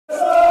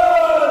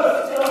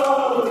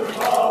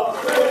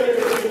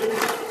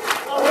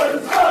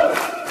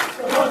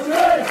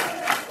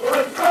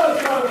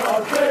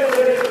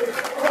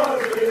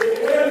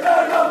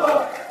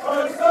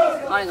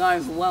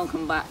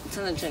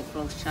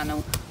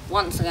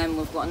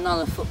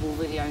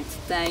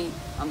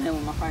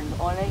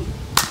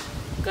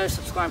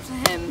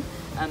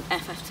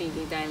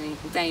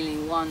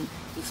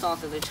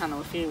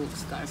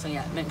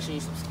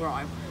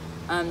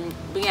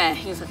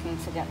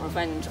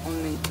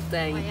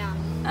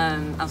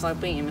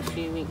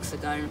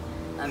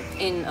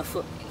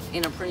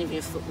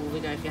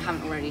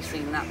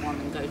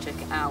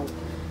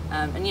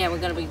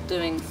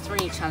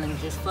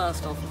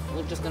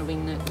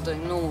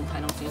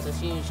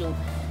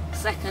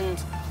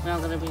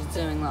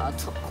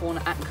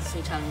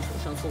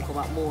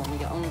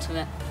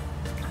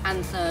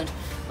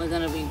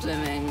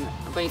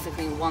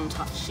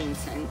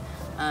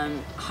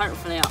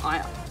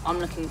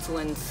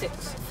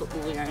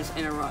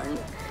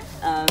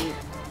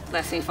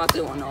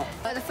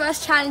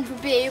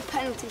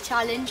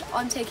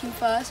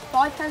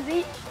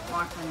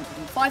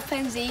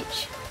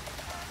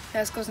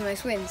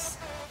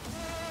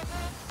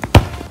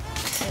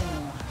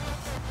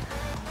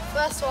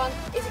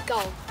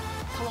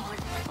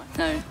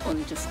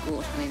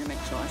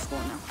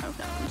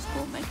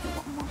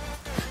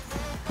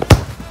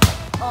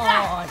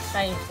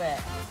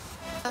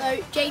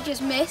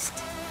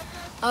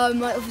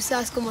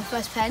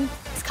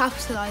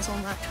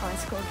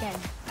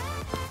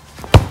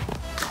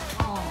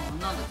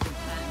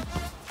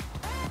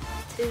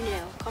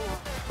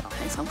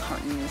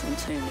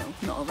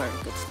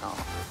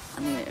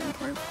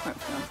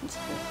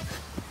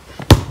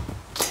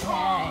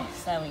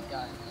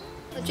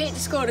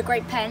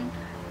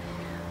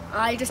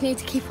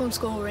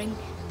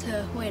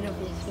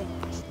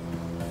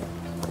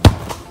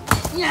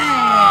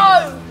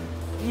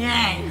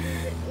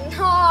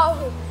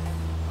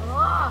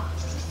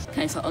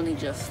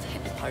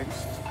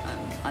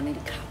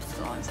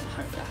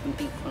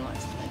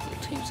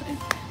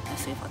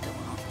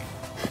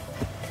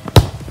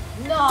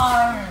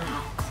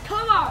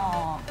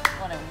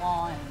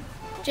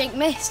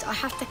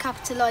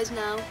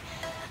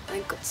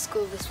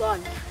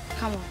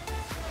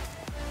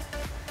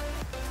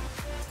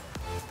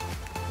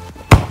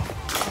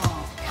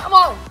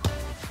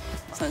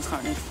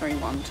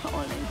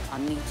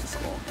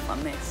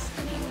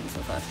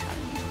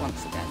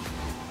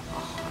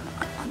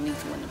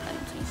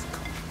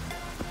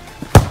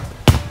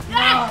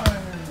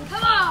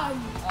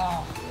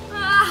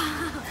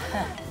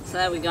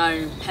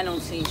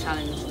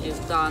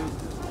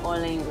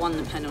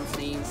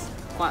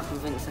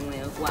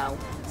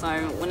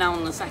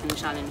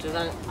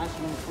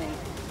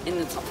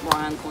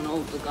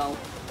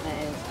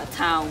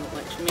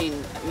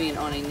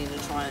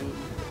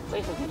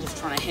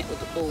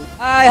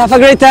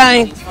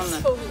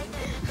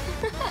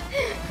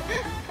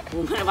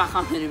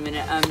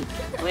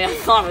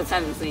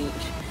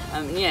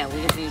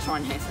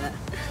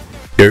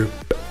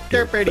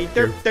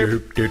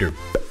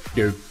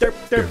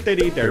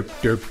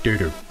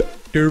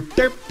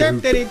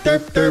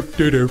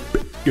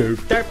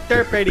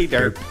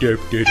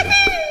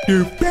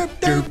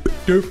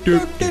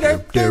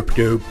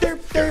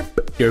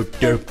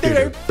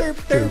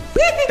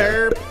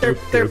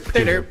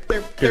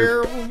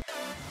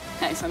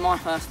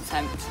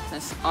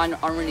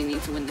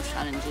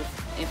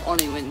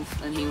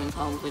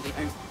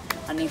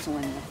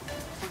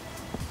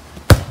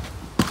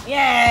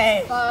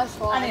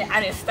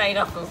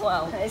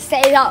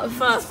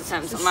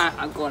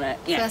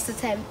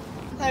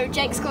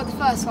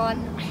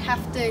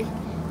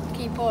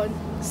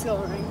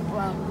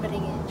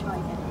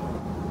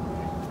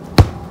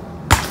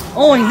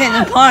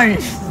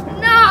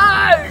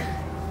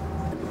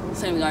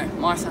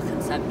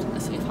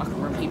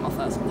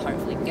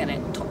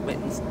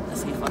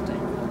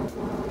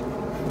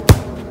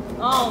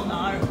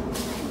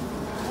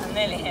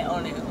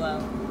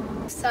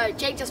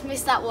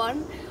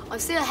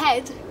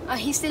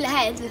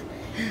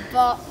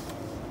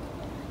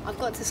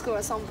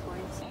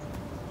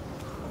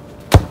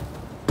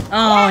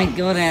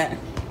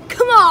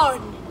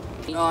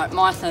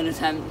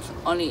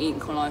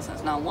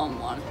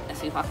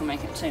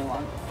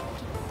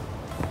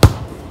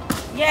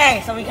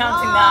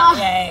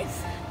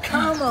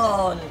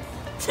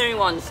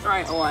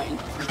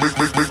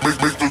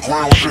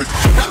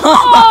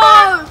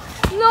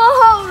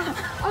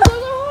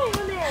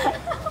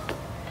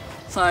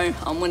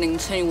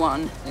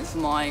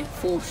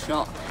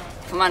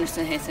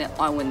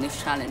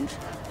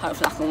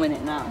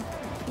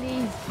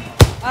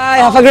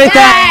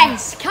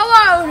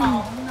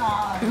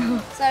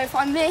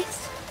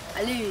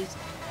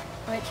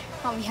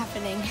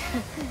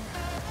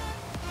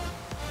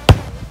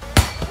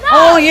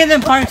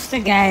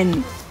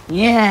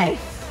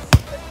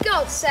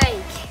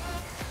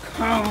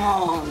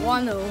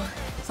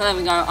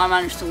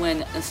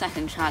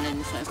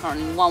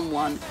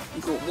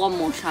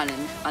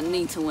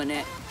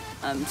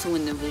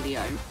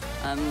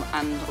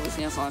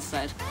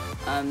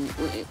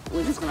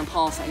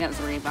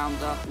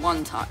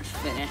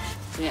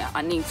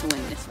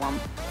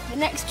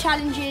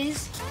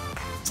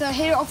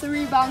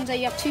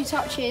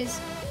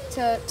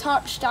to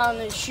touch, down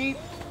and shoot.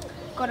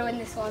 Got to win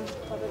this one.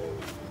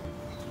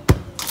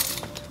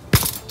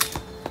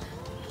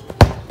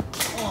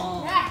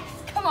 Yes,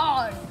 come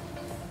on.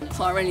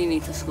 So I really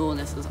need to score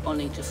this because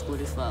Ollie just scored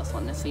his first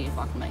one. Let's see if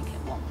I can make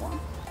it 1-1.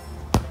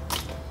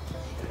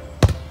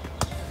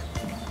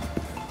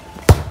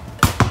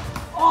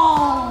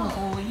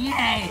 Oh,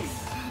 yes!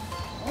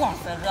 What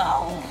a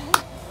goal!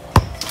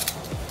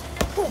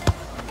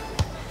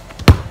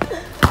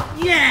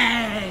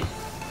 Yes!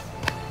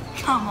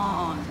 Come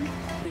on!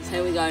 So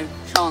here we go.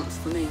 Chance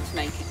for me to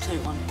make it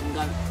 2-1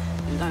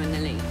 and go in the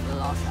lead for the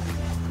last round.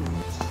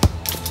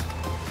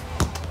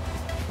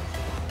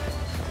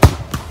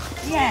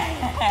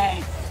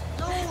 Yes!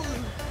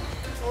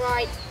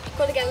 Alright,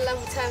 got to get the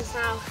level terms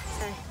now.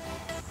 So,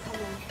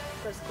 come on,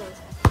 go score this.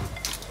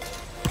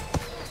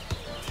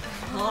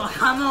 Oh,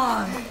 come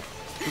on!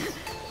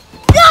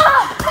 No!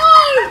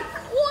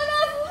 What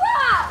was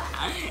that?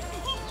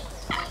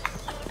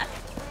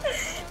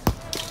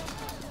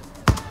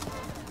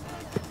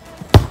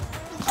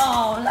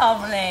 Oh,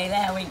 lovely.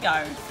 There we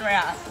go. 3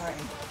 out of 3.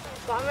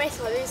 But I'm ready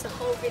to lose the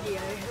whole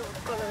video.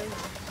 I've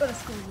got to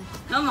score this.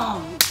 Come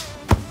on.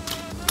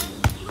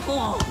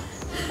 Oh.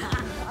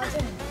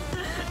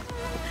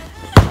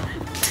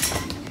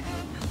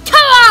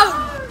 Come on!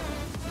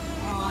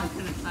 Oh, I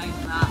couldn't save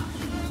that.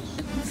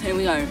 So here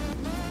we go.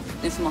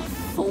 This is my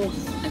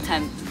 4th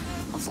attempt.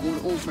 I've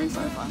scored all 3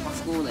 so far. If I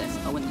score this,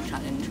 I win the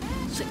challenge.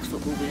 6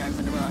 football videos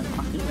in a row.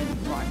 I could win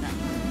right now.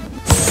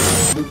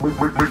 Make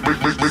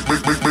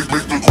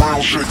the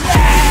ground shake.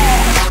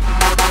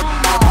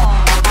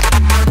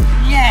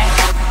 Yes!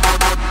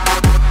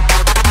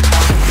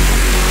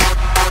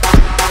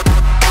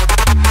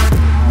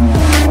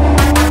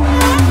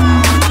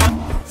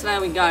 So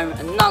there we go,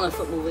 another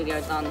football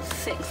video done.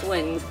 6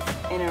 wins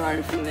in a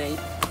row for me.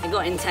 It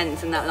got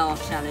intense in that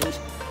last challenge,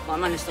 but I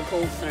managed to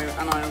pull through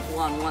and I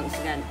won once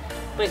again.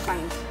 Big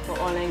thanks for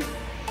Ollie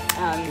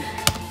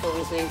for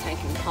obviously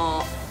taking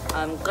part.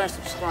 Go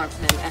subscribe to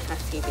him,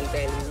 FFTV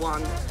Daily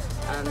 1.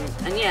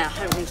 And yeah, I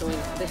hope you enjoyed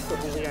this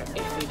football video.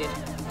 If you did,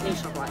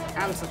 please drop a like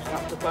and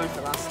subscribe to both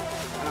of us.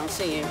 And I'll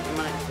see you in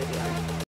my next video.